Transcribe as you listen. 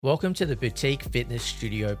Welcome to the Boutique Fitness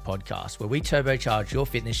Studio podcast, where we turbocharge your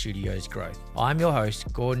fitness studio's growth. I'm your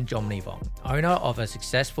host, Gordon Jomny Vong, owner of a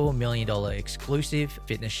successful $1 million exclusive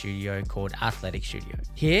fitness studio called Athletic Studio.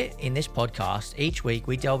 Here in this podcast, each week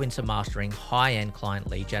we delve into mastering high-end client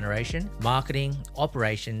lead generation, marketing,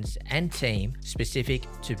 operations, and team specific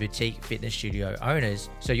to boutique fitness studio owners,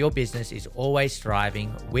 so your business is always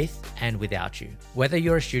thriving with and without you. Whether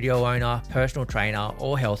you're a studio owner, personal trainer,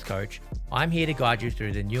 or health coach, I'm here to guide you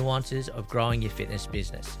through the nuances of growing your fitness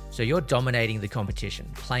business, so you're dominating the competition,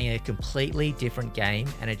 playing a completely different game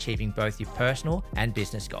and achieving both your personal and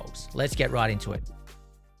business goals. Let's get right into it.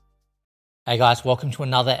 Hey guys, welcome to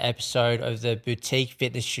another episode of the Boutique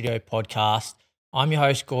Fitness Studio podcast. I'm your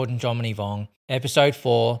host, Gordon Jomny Vong. Episode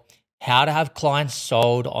 4, how to have clients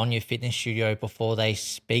sold on your fitness studio before they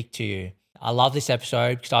speak to you. I love this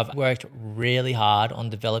episode because I've worked really hard on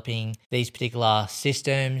developing these particular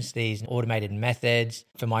systems, these automated methods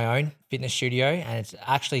for my own fitness studio. And it's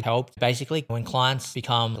actually helped basically when clients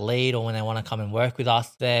become lead or when they want to come and work with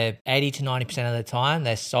us, they're 80 to 90% of the time,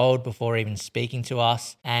 they're sold before even speaking to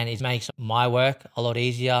us. And it makes my work a lot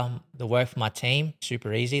easier. The work for my team,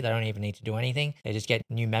 super easy. They don't even need to do anything. They just get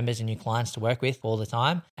new members and new clients to work with all the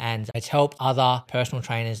time. And it's helped other personal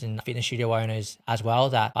trainers and fitness studio owners as well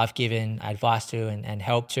that I've given advice to and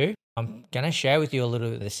help to. I'm going to share with you a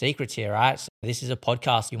little of the secrets here, right? So this is a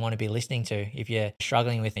podcast you want to be listening to if you're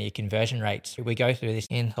struggling with your conversion rates. We go through this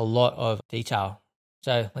in a lot of detail.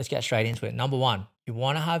 So let's get straight into it. Number 1, you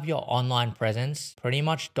want to have your online presence pretty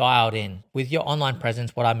much dialed in. With your online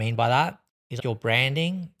presence, what I mean by that is your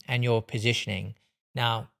branding and your positioning.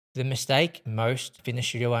 Now, the mistake most fitness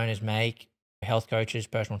studio owners make, health coaches,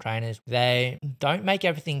 personal trainers, they don't make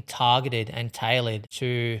everything targeted and tailored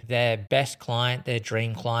to their best client, their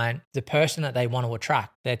dream client, the person that they want to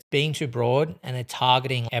attract. They're being too broad and they're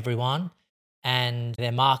targeting everyone, and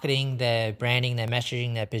their marketing, their branding, their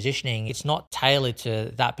messaging, their positioning, it's not tailored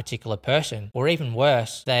to that particular person. Or even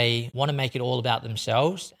worse, they want to make it all about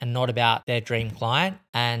themselves and not about their dream client.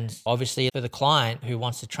 And obviously for the client who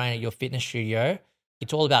wants to train at your fitness studio,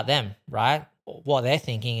 it's all about them, right? What they're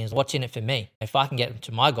thinking is, what's in it for me? If I can get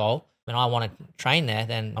to my goal and I want to train there,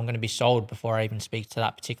 then I'm going to be sold before I even speak to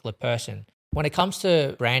that particular person. When it comes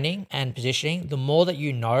to branding and positioning, the more that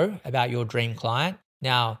you know about your dream client.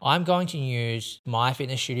 Now, I'm going to use my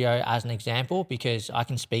fitness studio as an example because I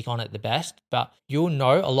can speak on it the best, but you'll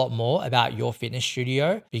know a lot more about your fitness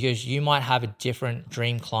studio because you might have a different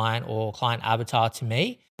dream client or client avatar to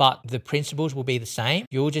me, but the principles will be the same.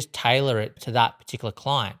 You'll just tailor it to that particular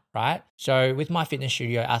client, right? So with my fitness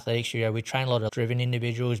studio, Athletic Studio, we train a lot of driven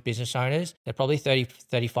individuals, business owners. They're probably 30,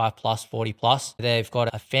 35 plus, 40 plus. They've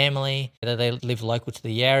got a family, they live local to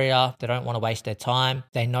the area. They don't want to waste their time.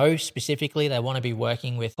 They know specifically they want to be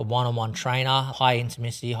working with a one-on-one trainer, high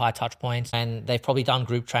intimacy, high touch points, and they've probably done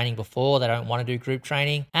group training before. They don't want to do group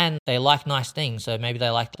training, and they like nice things. So maybe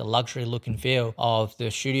they like the luxury look and feel of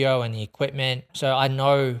the studio and the equipment. So I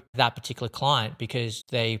know that particular client because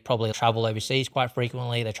they probably travel overseas quite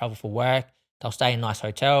frequently. They travel for work. They'll stay in nice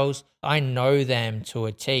hotels. I know them to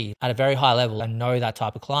a T at a very high level. I know that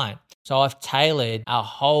type of client. So I've tailored our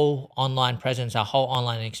whole online presence, our whole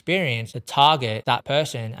online experience to target that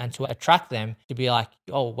person and to attract them to be like,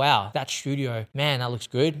 oh, wow, that studio, man, that looks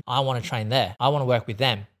good. I want to train there. I want to work with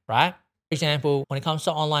them, right? For example, when it comes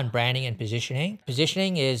to online branding and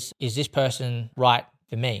positioning is this person right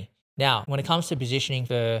for me? Now, when it comes to positioning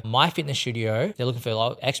for my fitness studio, they're looking for a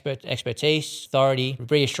lot of expertise, authority,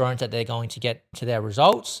 reassurance that they're going to get to their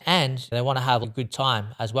results, and they want to have a good time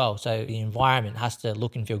as well. So the environment has to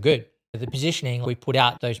look and feel good. The positioning, we put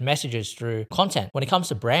out those messages through content. When it comes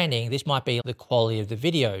to branding, this might be the quality of the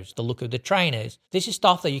videos, the look of the trainers. This is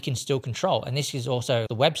stuff that you can still control. And this is also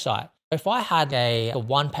the website. If I had a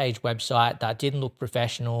one-page website that didn't look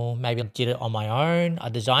professional, maybe I did it on my own, I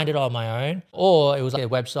designed it on my own, or it was like a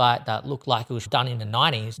website that looked like it was done in the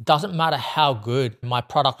 90s, doesn't matter how good my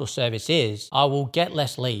product or service is, I will get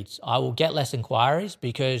less leads. I will get less inquiries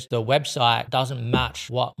because the website doesn't match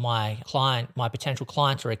what my potential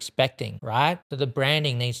clients are expecting, right? So the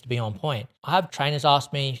branding needs to be on point. I have trainers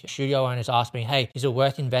ask me, studio owners ask me, hey, is it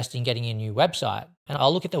worth investing in getting a new website? And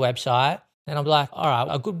I'll look at the website, and I'll be like, all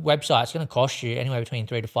right, a good website is going to cost you anywhere between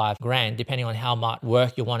 $3,000 to $5,000, depending on how much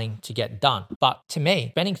work you're wanting to get done. But to me,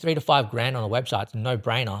 spending $3,000 to $5,000 on a website is a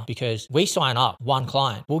no-brainer because we sign up one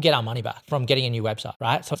client, we'll get our money back from getting a new website,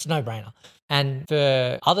 right? So it's a no-brainer. And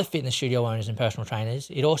for other fitness studio owners and personal trainers,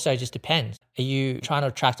 it also just depends. Are you trying to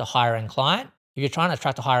attract a higher end client? If you're trying to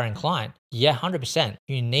attract a higher end client, yeah, 100%,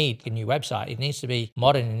 you need a new website. It needs to be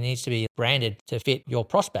modern. It needs to be branded to fit your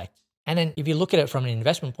prospect. And then if you look at it from an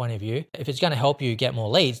investment point of view, if it's going to help you get more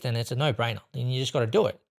leads, then it's a no-brainer. And you just got to do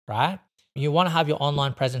it, right? You want to have your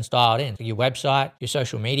online presence dialed in, your website, your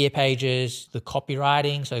social media pages, the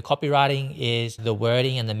copywriting. So copywriting is the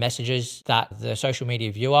wording and the messages that the social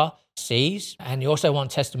media viewer sees. And you also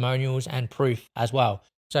want testimonials and proof as well.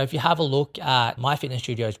 So if you have a look at My Fitness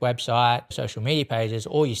Studio's website, social media pages,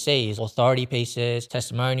 all you see is authority pieces,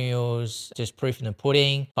 testimonials, just proof in the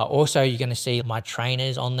pudding. But also you're going to see my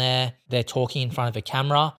trainers on there. They're talking in front of a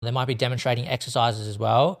camera. They might be demonstrating exercises as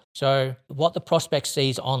well. So what the prospect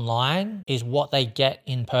sees online is what they get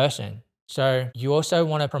in person. So you also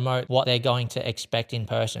want to promote what they're going to expect in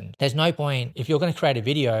person. There's no point, if you're going to create a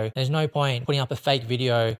video, there's no point putting up a fake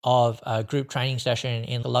video of a group training session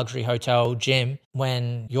in a luxury hotel gym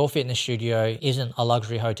when your fitness studio isn't a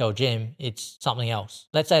luxury hotel gym, it's something else.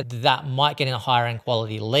 Let's say that might get in a higher end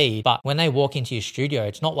quality lead, but when they walk into your studio,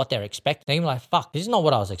 it's not what they're expecting. They're gonna be like, fuck, this is not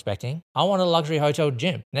what I was expecting. I want a luxury hotel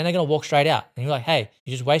gym. And then they're going to walk straight out. And you're like, hey,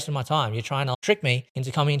 you just wasted my time. You're trying to trick me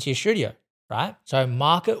into coming into your studio. Right? So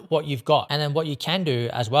market what you've got. And then what you can do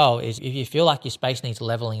as well is if you feel like your space needs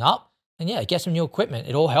leveling up, then yeah, get some new equipment.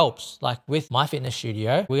 It all helps. Like with My Fitness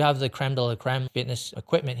Studio, we have the creme de la creme fitness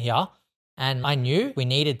equipment here. And I knew we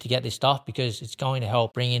needed to get this stuff because it's going to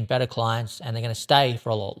help bring in better clients and they're going to stay for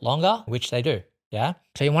a lot longer, which they do. Yeah.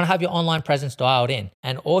 So you want to have your online presence dialed in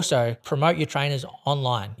and also promote your trainers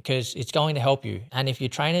online because it's going to help you. And if your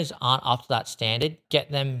trainers aren't up to that standard,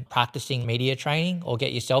 get them practicing media training or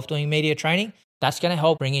get yourself doing media training. That's going to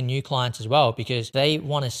help bring in new clients as well because they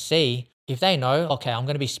want to see if they know, okay, I'm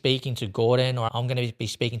going to be speaking to Gordon or I'm going to be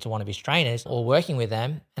speaking to one of his trainers or working with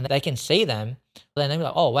them and they can see them. Then they'll be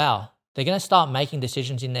like, oh, wow. They're going to start making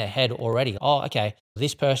decisions in their head already. Oh, okay,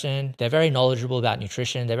 this person, they're very knowledgeable about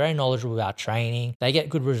nutrition. They're very knowledgeable about training. They get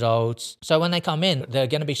good results. So when they come in, they're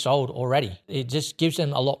going to be sold already. It just gives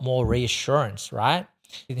them a lot more reassurance, right?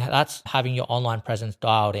 That's having your online presence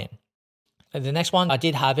dialed in. The next one, I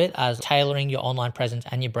did have it as tailoring your online presence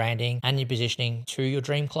and your branding and your positioning to your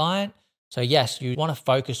dream client. So yes, you want to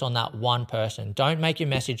focus on that one person. Don't make your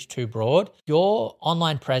message too broad. Your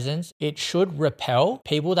online presence, it should repel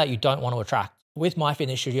people that you don't want to attract. With My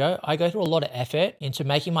Fitness Studio, I go through a lot of effort into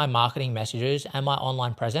making my marketing messages and my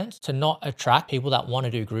online presence to not attract people that want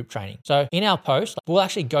to do group training. So in our post, we'll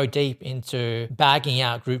actually go deep into bagging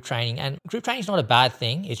out group training. And group training is not a bad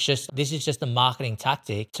thing. This is just a marketing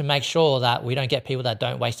tactic to make sure that we don't get people that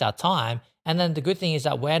don't waste our time. And then the good thing is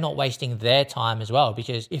that we're not wasting their time as well,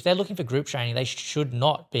 because if they're looking for group training, they should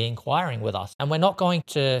not be inquiring with us. And we're not going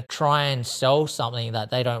to try and sell something that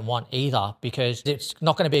they don't want either, because it's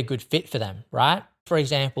not going to be a good fit for them, right? For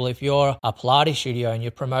example, if you're a Pilates studio and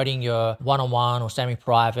you're promoting your one-on-one or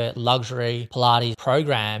semi-private luxury Pilates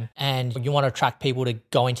program and you want to attract people to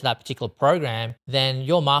go into that particular program, then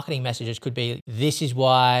your marketing messages could be, this is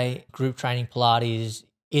why group training Pilates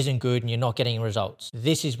isn't good and you're not getting results.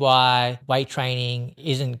 This is why weight training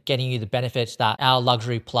isn't getting you the benefits that our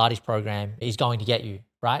luxury Pilates program is going to get you,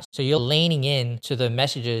 right? So you're leaning in to the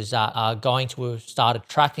messages that are going to start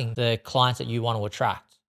attracting the clients that you want to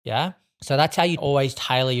attract, yeah? So that's how you always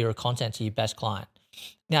tailor your content to your best client.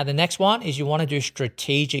 Now, the next one is you want to do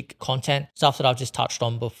strategic content, stuff that I've just touched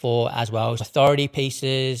on before as well. Authority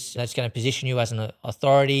pieces, that's going to position you as an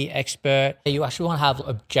authority expert. You actually want to have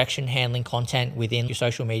objection handling content within your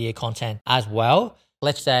social media content as well.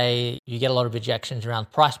 Let's say you get a lot of objections around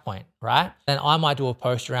price point, right? Then I might do a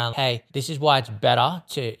post around, hey, this is why it's better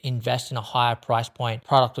to invest in a higher price point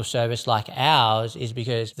product or service like ours, is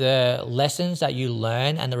because the lessons that you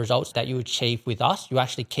learn and the results that you achieve with us, you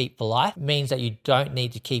actually keep for life. It means that you don't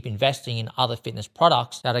need to keep investing in other fitness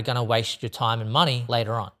products that are going to waste your time and money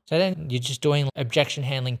later on. So then you're just doing objection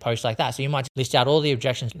handling posts like that. So you might list out all the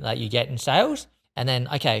objections that you get in sales. And then,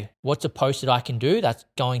 okay, what's a post that I can do that's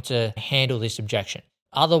going to handle this objection?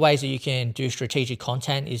 Other ways that you can do strategic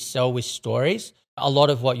content is sell with stories. A lot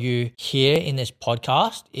of what you hear in this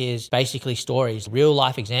podcast is basically stories, real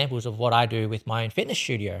life examples of what I do with my own fitness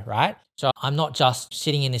studio, right? So I'm not just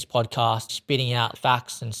sitting in this podcast spitting out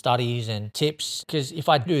facts and studies and tips, because if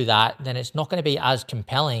I do that, then it's not going to be as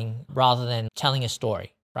compelling rather than telling a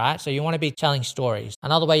story. Right? So you want to be telling stories.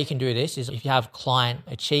 Another way you can do this is if you have client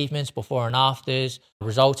achievements, before and afters,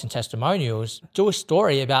 results and testimonials, do a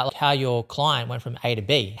story about how your client went from A to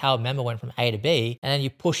B, how a member went from A to B, and then you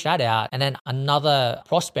push that out. And then another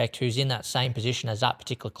prospect who's in that same position as that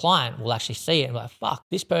particular client will actually see it and be like, fuck,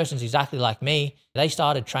 this person's exactly like me. They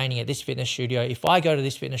started training at this fitness studio. If I go to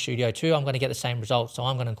this fitness studio too, I'm going to get the same results. So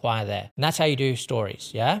I'm going to inquire there. And that's how you do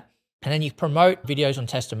stories. Yeah. And then you promote videos on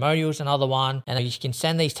testimonials, another one. And you can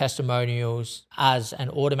send these testimonials as an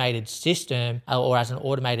automated system or as an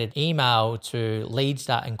automated email to leads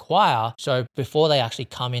that inquire. So before they actually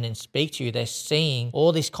come in and speak to you, they're seeing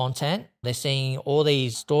all this content. They're seeing all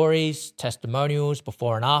these stories, testimonials,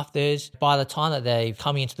 before and afters. By the time that they're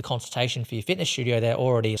coming into the consultation for your fitness studio, they're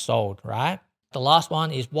already sold, right? The last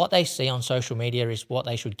one is what they see on social media is what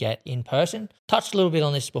they should get in person. Touched a little bit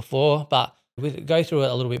on this before, but we'll go through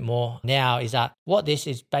it a little bit more now. Is that what this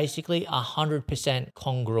is basically 100%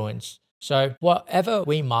 congruence. So whatever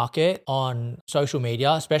we market on social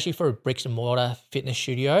media, especially for a bricks and mortar fitness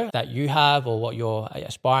studio that you have or what you're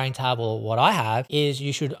aspiring to have or what I have, is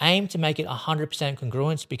you should aim to make it 100%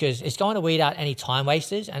 congruence, because it's going to weed out any time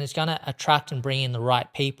wasters and it's going to attract and bring in the right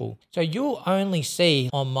people. So you'll only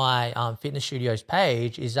see on my fitness studios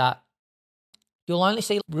page is that you'll only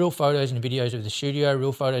see real photos and videos of the studio,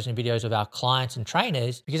 real photos and videos of our clients and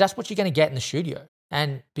trainers, because that's what you're going to get in the studio.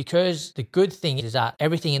 And because the good thing is that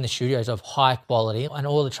everything in the studio is of high quality and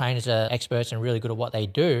all the trainers are experts and really good at what they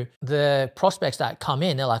do, the prospects that come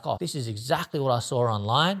in, they're like, oh, this is exactly what I saw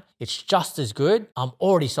online. It's just as good. I'm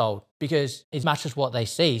already sold, because it matches what they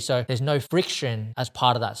see. So there's no friction as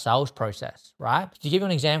part of that sales process, right? To give you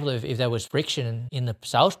an example of if there was friction in the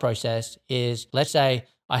sales process is, let's say,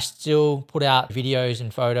 I still put out videos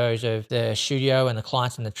and photos of the studio and the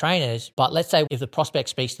clients and the trainers. But let's say if the prospect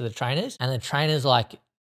speaks to the trainers and the trainers like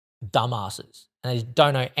dumbasses and they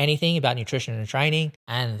don't know anything about nutrition and training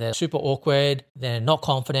and they're super awkward, they're not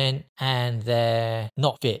confident and they're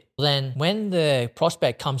not fit. Then when the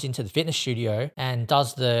prospect comes into the fitness studio and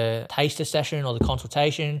does the taster session or the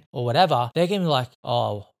consultation or whatever, they're going to be like,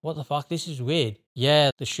 oh, what the fuck? This is weird. Yeah,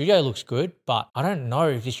 the studio looks good, but I don't know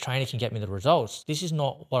if this trainer can get me the results. This is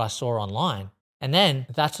not what I saw online. And then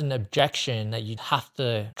that's an objection that you'd have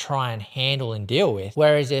to try and handle and deal with.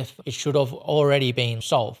 Whereas if it should have already been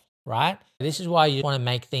solved, right? This is why you want to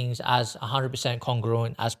make things as 100%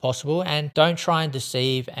 congruent as possible, and don't try and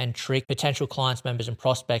deceive and trick potential clients, members and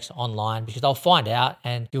prospects online, because they'll find out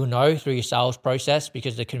and you'll know through your sales process,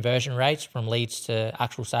 because the conversion rates from leads to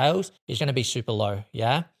actual sales is going to be super low.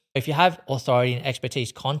 Yeah. If you have authority and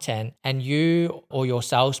expertise content and you or your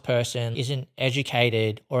salesperson isn't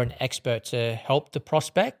educated or an expert to help the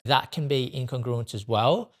prospect, that can be incongruent as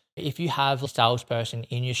well. If you have a salesperson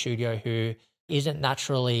in your studio who isn't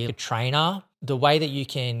naturally a trainer, the way that you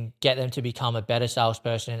can get them to become a better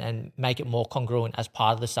salesperson and make it more congruent as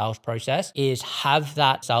part of the sales process is have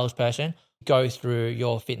that salesperson go through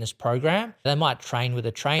your fitness program. They might train with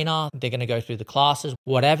a trainer. They're going to go through the classes.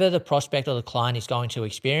 Whatever the prospect or the client is going to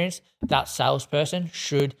experience, that salesperson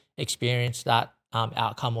should experience that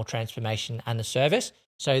outcome or transformation and the service,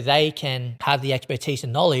 so they can have the expertise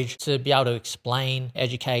and knowledge to be able to explain,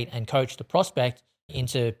 educate, and coach the prospect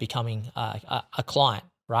into becoming a client,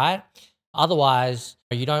 right? Otherwise,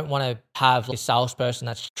 you don't want to have a salesperson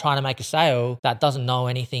that's trying to make a sale that doesn't know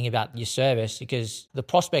anything about your service, because the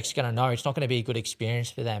prospect's going to know it's not going to be a good experience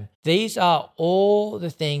for them. These are all the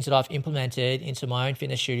things that I've implemented into my own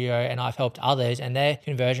fitness studio, and I've helped others, and their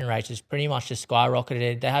conversion rates is pretty much just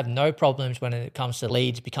skyrocketed. They have no problems when it comes to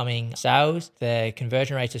leads becoming sales. Their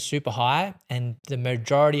conversion rates are super high, and the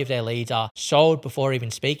majority of their leads are sold before even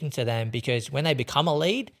speaking to them, because when they become a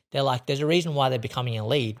lead, they're like, there's a reason why they're becoming a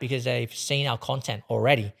lead, because they've seen our content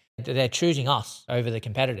already. They're choosing us over the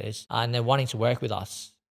competitors and they're wanting to work with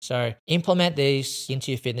us. So implement these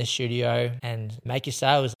into your fitness studio and make your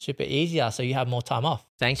sales super easier so you have more time off.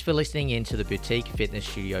 Thanks for listening in to the Boutique Fitness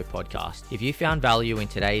Studio podcast. If you found value in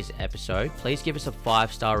today's episode, please give us a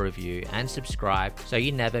 5-star review and subscribe so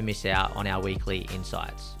you never miss out on our weekly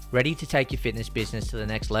insights. Ready to take your fitness business to the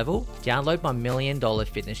next level? Download my $1 Million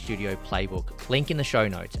Fitness Studio Playbook, link in the show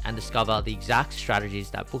notes, and discover the exact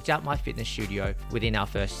strategies that booked out my fitness studio within our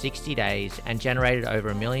first 60 days and generated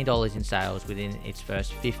over $1 million in sales within its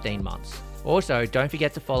first 15 months. Also, don't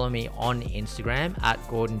forget to follow me on Instagram at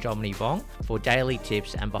GordonJominiVong for daily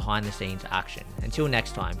tips and behind the scenes action. Until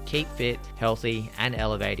next time, keep fit, healthy, and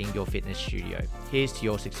elevating your fitness studio. Here's to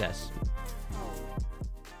your success.